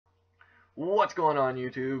What's going on,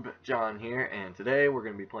 YouTube? John here, and today we're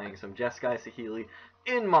going to be playing some Jeskai Saheeli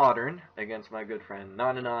in Modern against my good friend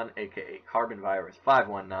Nananon, aka Carbon Virus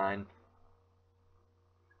 519.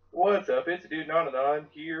 What's up? It's Dude Nonanon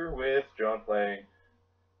here with John playing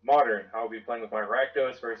Modern. I'll be playing with my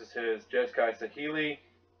Rakdos versus his Jeskai Saheeli.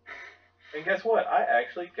 And guess what? I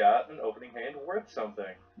actually got an opening hand worth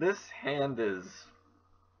something. This hand is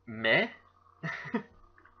meh.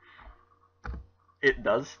 It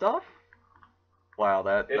does stuff? Wow,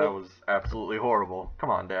 that was absolutely horrible.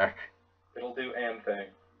 Come on, deck. It'll do an thing.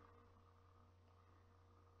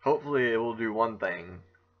 Hopefully it will do one thing,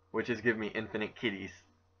 which is give me infinite kitties.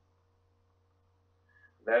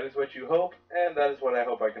 That is what you hope, and that is what I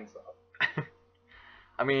hope I can stop.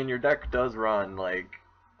 I mean, your deck does run, like,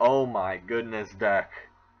 oh my goodness, deck.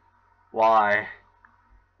 Why?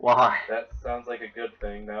 Why? That sounds like a good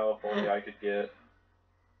thing now, if only I could get...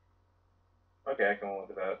 Okay, I can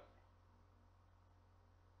look at that.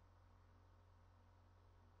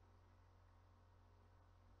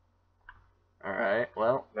 Alright,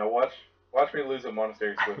 well. Now watch me lose a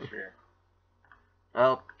Monastery Switch here.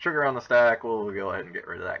 Well, trigger on the stack, we'll go ahead and get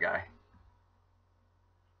rid of that guy.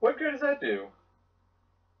 What good does that do?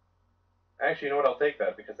 Actually, you know what? I'll take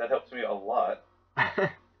that, because that helps me a lot.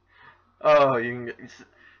 Oh, you can get...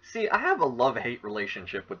 See, I have a love-hate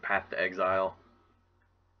relationship with Path to Exile.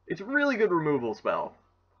 It's a really good removal spell,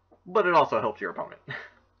 but it also helps your opponent.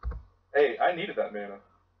 Hey, I needed that mana.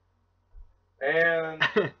 And...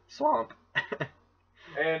 Swamp.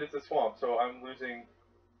 And it's a swamp, so I'm losing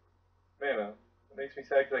mana. It makes me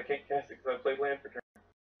sad because I can't cast it because I played land for turn.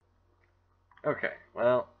 Okay,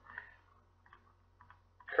 well...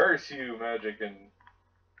 Curse you, Magic, and...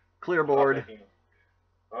 Clear board.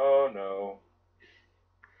 Oh, no.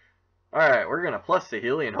 Alright, we're gonna plus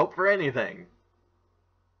Saheeli and hope for anything.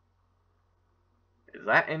 Is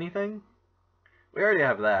that anything? We already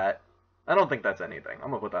have that. I don't think that's anything. I'm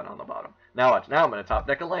gonna put that on the bottom. Now watch. Now I'm gonna top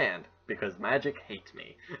deck a land because Magic hates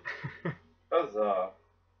me. Huzzah!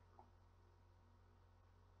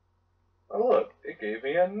 Oh look, it gave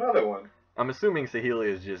me another one. I'm assuming Saheeli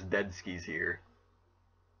is just dead skis here.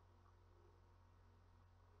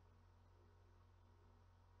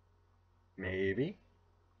 Maybe.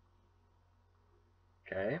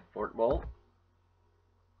 Okay, Fork Bolt.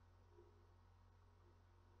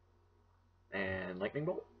 And Lightning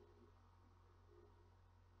Bolt.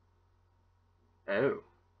 Oh.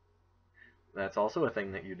 That's also a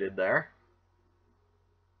thing that you did there.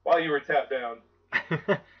 While you were tapped down.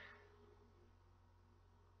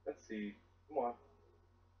 Let's see. Come on.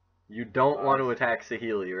 You don't want to attack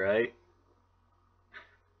Saheeli, right?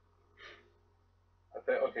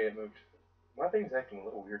 Okay, it moved. My thing's acting a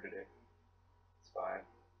little weird today. It's fine.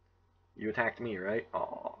 You attacked me, right?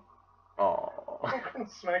 Aww. Aww. I'm gonna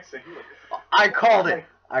smack Saheeli. I called it!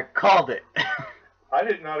 I called it! I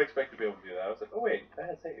did not expect to be able to do that. I was like, oh wait, that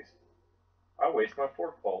has haste. I waste my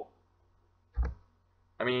Fork Bolt.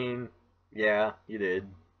 I mean, yeah, you did.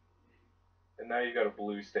 And now you got a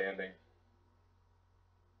blue standing.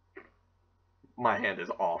 My hand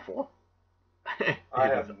is awful. I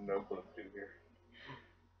have no clue what to do here.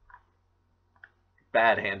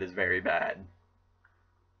 Bad hand is very bad.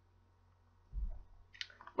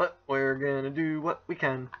 But we're gonna do what we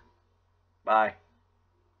can. Bye.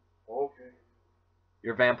 Okay.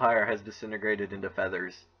 Your vampire has disintegrated into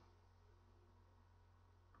feathers.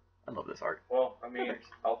 I love this art. Well, I mean,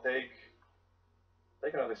 I'll take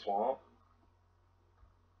another swamp.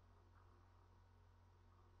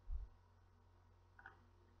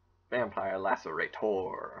 Vampire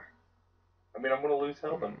Lacerator. I mean, I'm gonna lose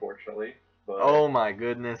health, unfortunately. But Oh my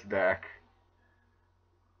goodness, deck.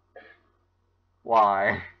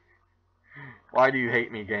 Why? Why do you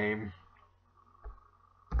hate me, game?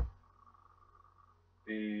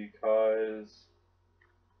 Because...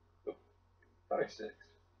 Oh, 5/6.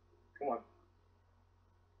 Come on.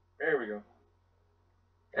 There we go.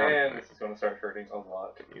 And this is going to start hurting a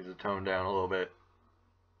lot. Use the tone down a little bit.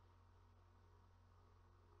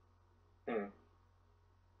 You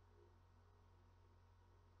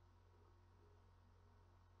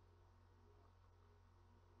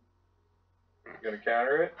gonna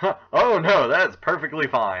counter it? Huh. Oh no, that's perfectly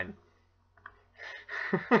fine.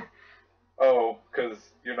 Oh, because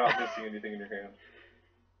you're not missing anything in your hand.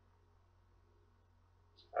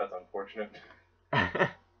 That's unfortunate.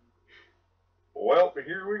 Well,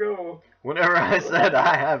 here we go. Whenever I said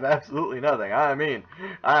I have absolutely nothing, I mean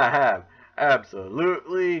I have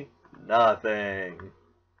absolutely nothing.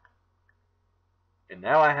 And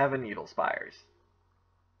now I have a Needle Spires.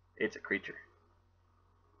 It's a creature.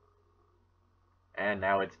 And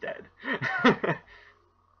now it's dead.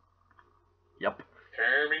 Yep.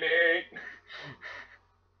 Terminate.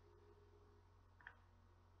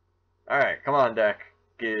 Alright, come on, deck.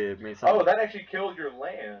 Give me some. Oh, that actually killed your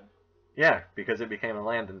land. Yeah, because it became a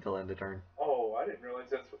land until end of turn. Oh, I didn't realize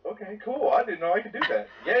that's... Okay, cool. I didn't know I could do that.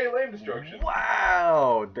 Yay, land destruction.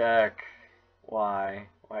 Wow, deck. Why?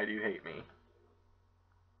 Why do you hate me?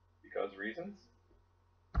 Because reasons?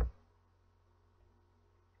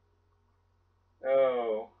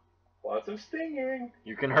 Oh, lots of stinging.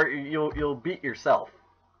 You can hurt you'll beat yourself.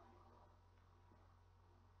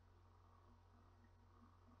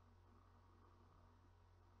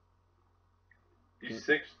 You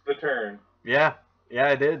sixth the turn. Yeah,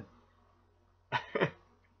 I did.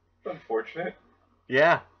 Unfortunate.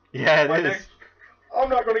 Yeah, it is. I'm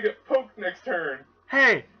not going to get poked next turn.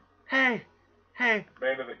 Hey. Mana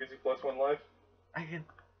that gives you +1 life. I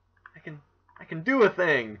can do a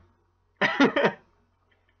thing.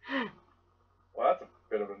 Well, that's a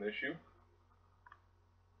bit of an issue.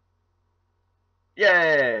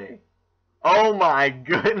 Yay! Oh my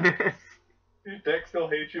goodness! Your deck still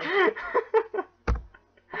hates you.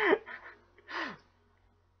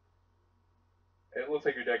 It looks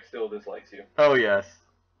like your deck still dislikes you. Oh yes.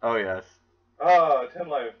 Oh yes. Ah, 10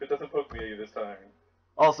 life. It doesn't poke me this time.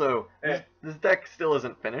 Also, this deck still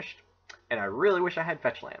isn't finished, and I really wish I had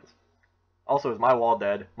fetch lands. Also, is my wall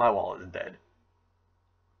dead? My wall is dead.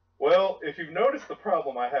 Well, if you've noticed the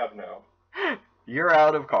problem I have now. You're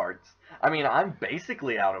out of cards. I mean, I'm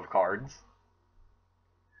basically out of cards.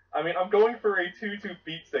 I mean, I'm going for a 2/2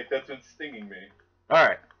 beat stick that's been stinging me.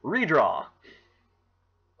 Alright, redraw.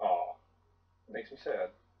 Aw. Makes me sad.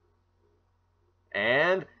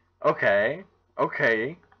 And, okay.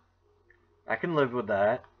 I can live with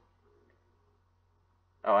that.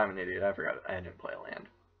 Oh, I'm an idiot. I forgot I didn't play a land.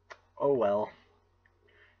 Oh well.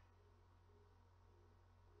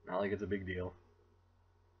 Not like it's a big deal.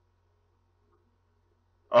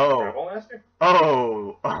 Travel Master?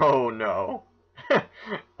 Oh no.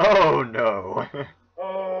 Oh no.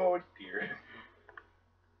 Oh dear.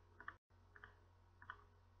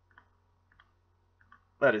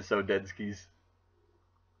 That is so dead skis.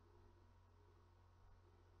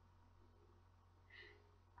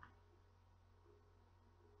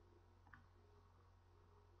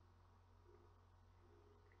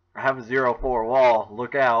 I have a 0/4 wall.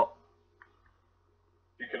 Look out.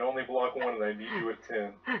 You can only block one and I need you at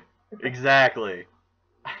 10. Exactly.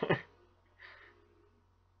 If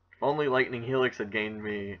only Lightning Helix had gained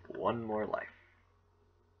me one more life.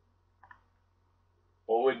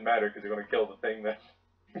 Well, it wouldn't matter because you're going to kill the thing that's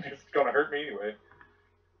just going to hurt me anyway.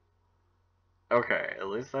 Okay, at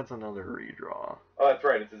least that's another redraw. Oh, that's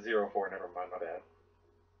right. It's a 0/4. Never mind. My bad.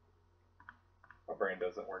 My brain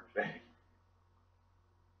doesn't work today.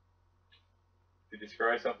 Did you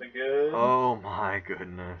scry something good? Oh my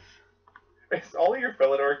goodness. It's all of your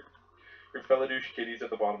Felidouche kitties at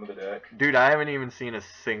the bottom of the deck. Dude, I haven't even seen a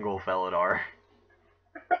single Felidar.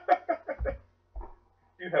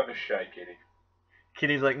 You have a shy kitty.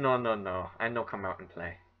 Kitty's like, no. I no come out and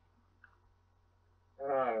play.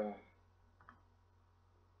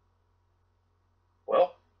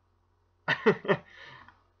 Well.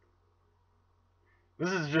 This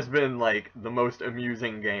has just been, like, the most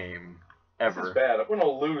amusing game ever. This is bad. I'm going to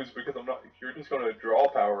lose because I'm not... You're just going to draw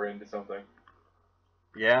power into something.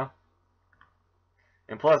 Yeah.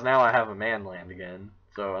 And plus, now I have a man land again.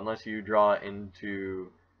 So, unless you draw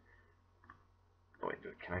into... Oh, wait,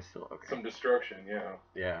 dude, can I still... Okay. Some destruction, yeah.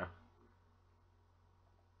 Yeah.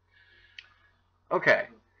 Okay.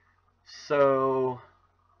 So...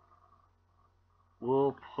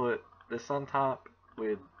 We'll put this on top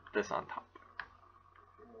with this on top.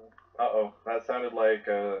 Uh-oh. That sounded like,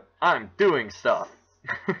 I'm doing stuff.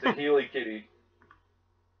 Saheeli kitty.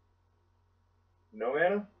 No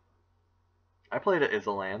mana? I played it as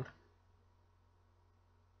a land.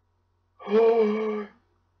 I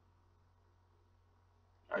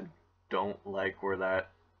I don't like where that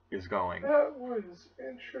is going. That was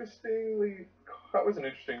interestingly... That was an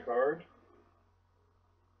interesting card.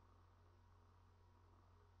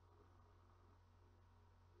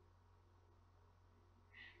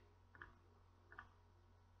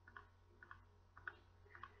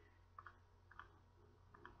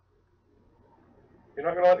 You're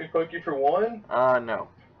not gonna let me poke you for one? No.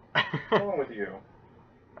 What's wrong with you?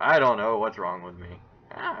 I don't know what's wrong with me.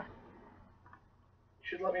 Ah.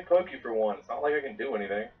 You should let me poke you for one. It's not like I can do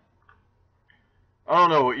anything. I don't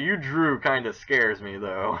know, what you drew kind of scares me,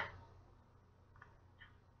 though.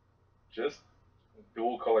 Just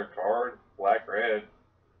dual colored card, black red.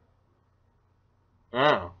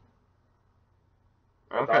 Oh.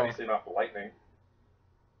 That's Okay. obviously not lightning.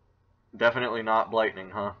 Definitely not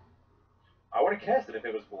Blightning, huh? I would have cast it if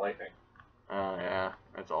it was lightning. Oh, yeah,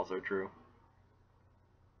 that's also true.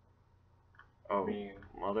 Oh, I mean,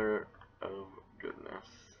 mother of goodness.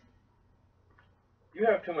 you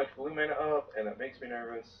have too much blue mana up, and it makes me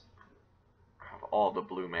nervous. I have all the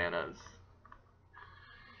blue manas.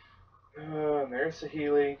 And there's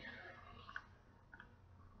Saheeli.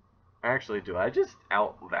 Actually, do I just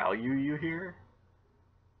outvalue you here?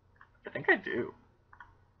 I think I do.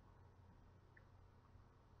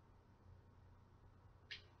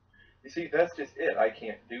 You see, that's just it. I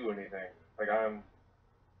can't do anything. Like, I'm...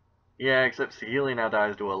 Yeah, except Saheeli now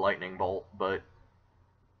dies to a lightning bolt, but...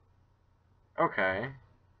 Okay.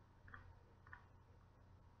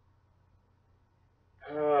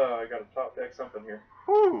 I gotta top deck something here.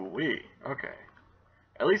 Whoo-wee. Okay.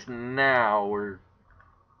 At least now we're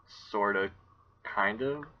sorta, kind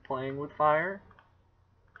of playing with fire.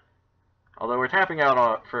 Although we're tapping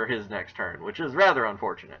out for his next turn, which is rather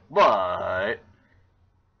unfortunate. But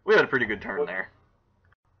we had a pretty good turn there.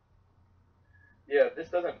 Yeah, this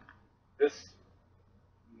doesn't... This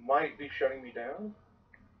might be shutting me down.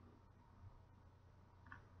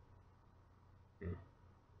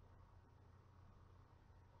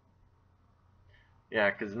 Yeah,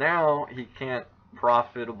 because now he can't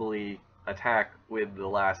profitably attack with the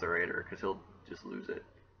Lacerator, because he'll just lose it.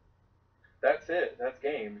 That's it. That's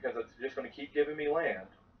game, because it's just going to keep giving me land.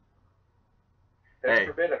 Hey. Heaven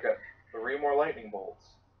forbid I've got 3 more lightning bolts.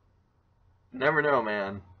 Never know,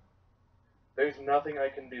 man. There's nothing I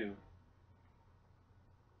can do.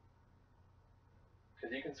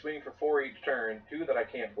 Because you can swing for 4 each turn, 2 that I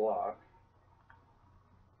can't block.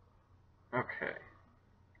 Okay.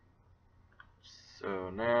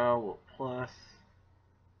 So now we'll plus.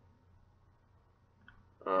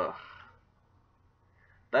 Ugh.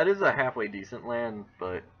 That is a halfway decent land,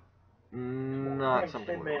 but not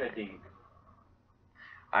something. 10 mana deep.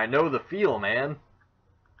 I know the feel, man.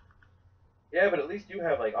 Yeah, but at least you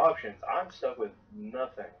have like options. I'm stuck with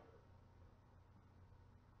nothing.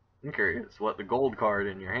 I'm curious what the gold card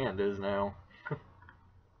in your hand is now.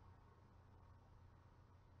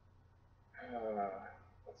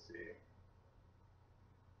 Let's see.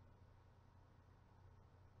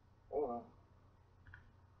 Hold on.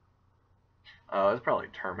 Oh, it's probably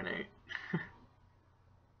Terminate.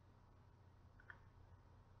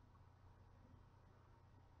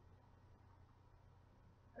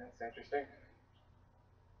 That's interesting.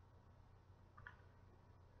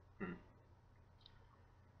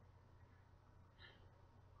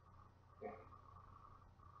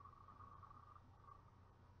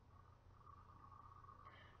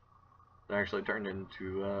 It actually turned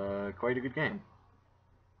into quite a good game.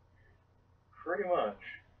 Pretty much.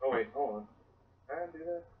 Oh wait, hold on. Can I do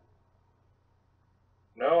that?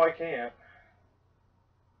 No, I can't.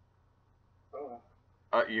 Oh.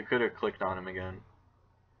 You could have clicked on him again.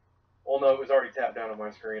 Well, no, it was already tapped down on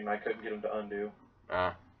my screen, and I couldn't get him to undo.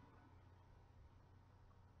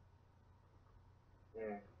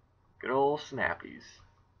 Good old snappies.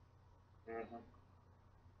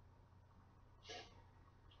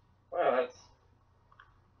 Well, that's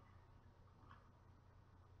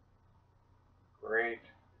great.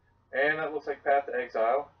 And that looks like Path to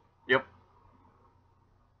Exile. Yep.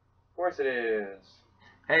 Of course it is.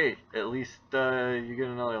 Hey, at least you get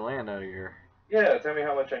another land out of here. Yeah, tell me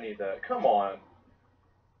how much I need that. Come on.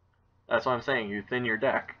 That's what I'm saying. You thin your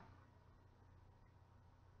deck.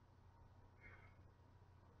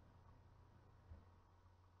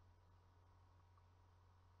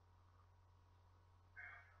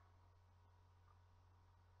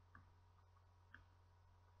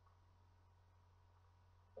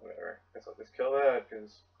 Whatever. Guess I'll just kill that,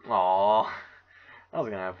 because... Aww. I was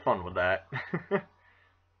gonna have fun with that.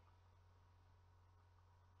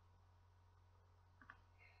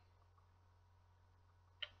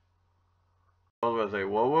 I was gonna say,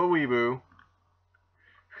 whoa, whoa, weeboo.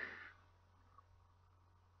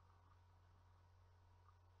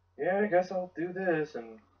 Yeah, I guess I'll do this,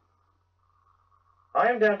 and... I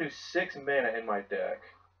am down to 6 mana in my deck.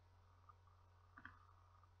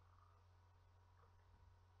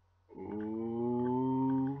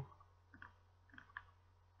 Ooh.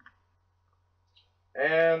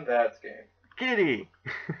 And that's game. Kitty!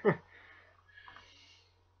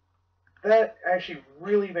 That actually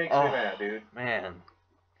really makes me mad, dude. Man.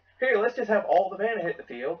 Here, let's just have all the mana hit the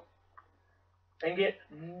field. And get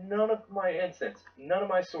none of my instants, none of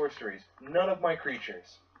my sorceries, none of my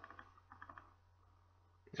creatures.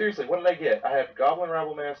 Seriously, what did I get? I have Goblin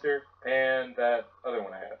Rabblemaster and that other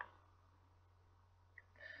one I had.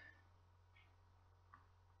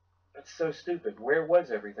 That's so stupid. Where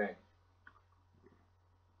was everything?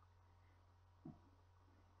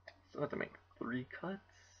 So still have to make 3 cuts.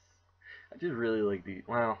 I just really like these.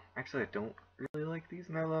 Well, actually, I don't really like these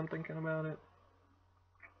now that I'm thinking about it.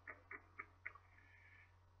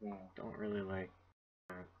 Don't really like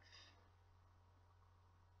that.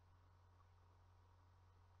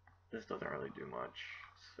 This doesn't really do much,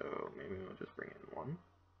 so maybe we'll just bring in 1.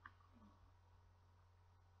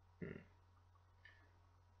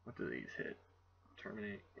 What do these hit?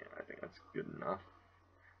 Terminate? Yeah, I think that's good enough.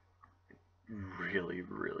 Really,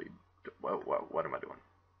 what am I doing?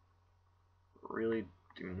 Really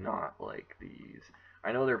do not like these.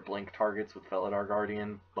 I know they're blink targets with Felidar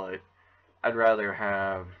Guardian, but I'd rather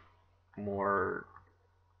have more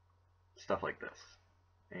stuff like this.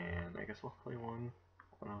 And I guess we'll play one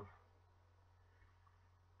of...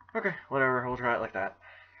 Okay, whatever, we'll try it like that.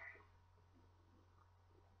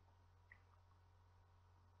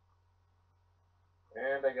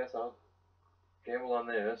 And I guess I'll gamble on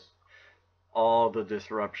this. All the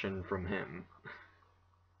disruption from him.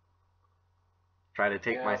 Try to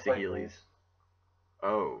take my Saheelis.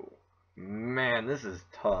 Oh, man, this is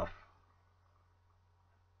tough.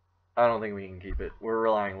 I don't think we can keep it. We're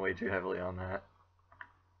relying way too heavily on that.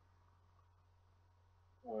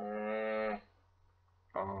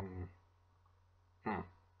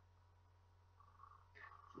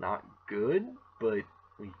 Not good, but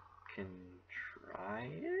we can try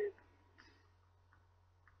it.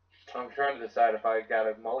 I'm trying to decide if I got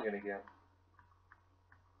a mulligan again.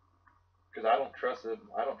 Because I don't trust it.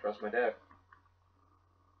 I don't trust my deck.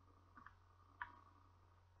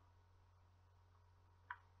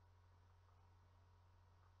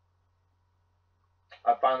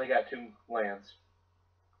 I finally got 2 lands.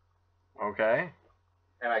 Okay.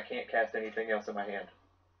 And I can't cast anything else in my hand.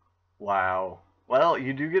 Wow. Well,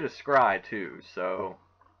 you do get a scry too, so...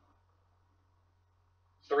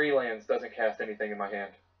 3 lands doesn't cast anything in my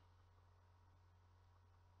hand.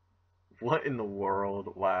 What in the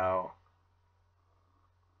world? Wow.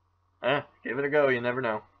 Give it a go, you never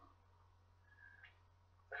know.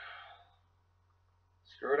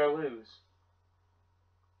 Screw it, I lose.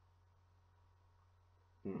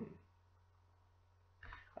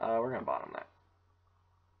 We're gonna bottom that.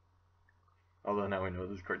 Although now we know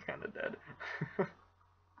this card's kinda dead.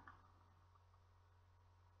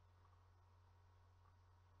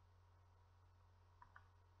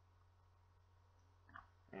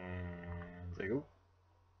 And say go.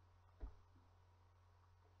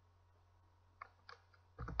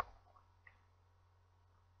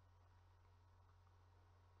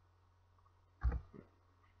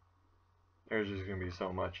 There's just gonna be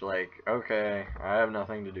so much like, okay, I have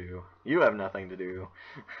nothing to do. You have nothing to do.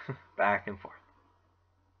 Back and forth.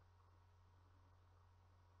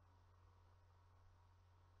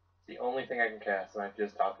 It's the only thing I can cast, and I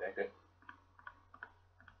just top decked it.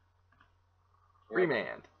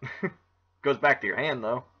 Remand. Goes back to your hand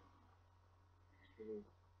though.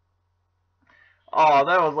 Oh,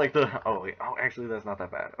 that was like the. Oh wait. Oh, actually, that's not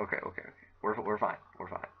that bad. Okay. We're fine. We're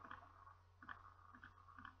fine.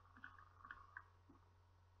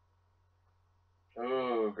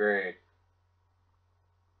 Oh, great.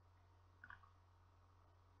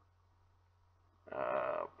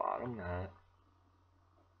 Bottom that.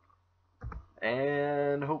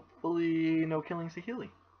 And hopefully no killing Saheeli.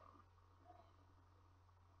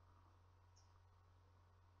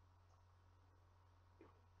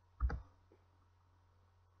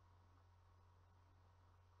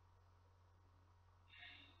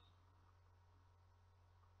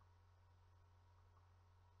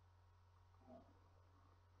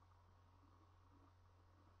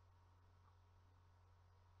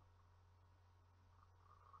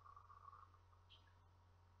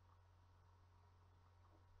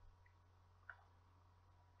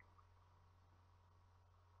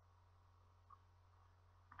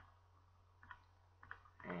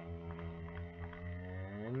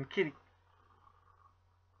 And kitty.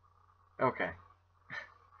 Okay.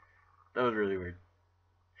 That was really weird.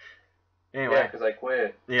 Anyway. Yeah, because I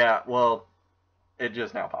quit. Yeah, well, it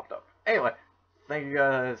just now popped up. Anyway, thank you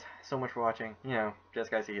guys so much for watching. You know,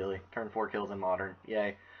 Jeskai Saheeli, turned 4 kills in Modern.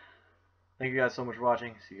 Yay. Thank you guys so much for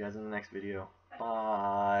watching. See you guys in the next video.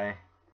 Bye.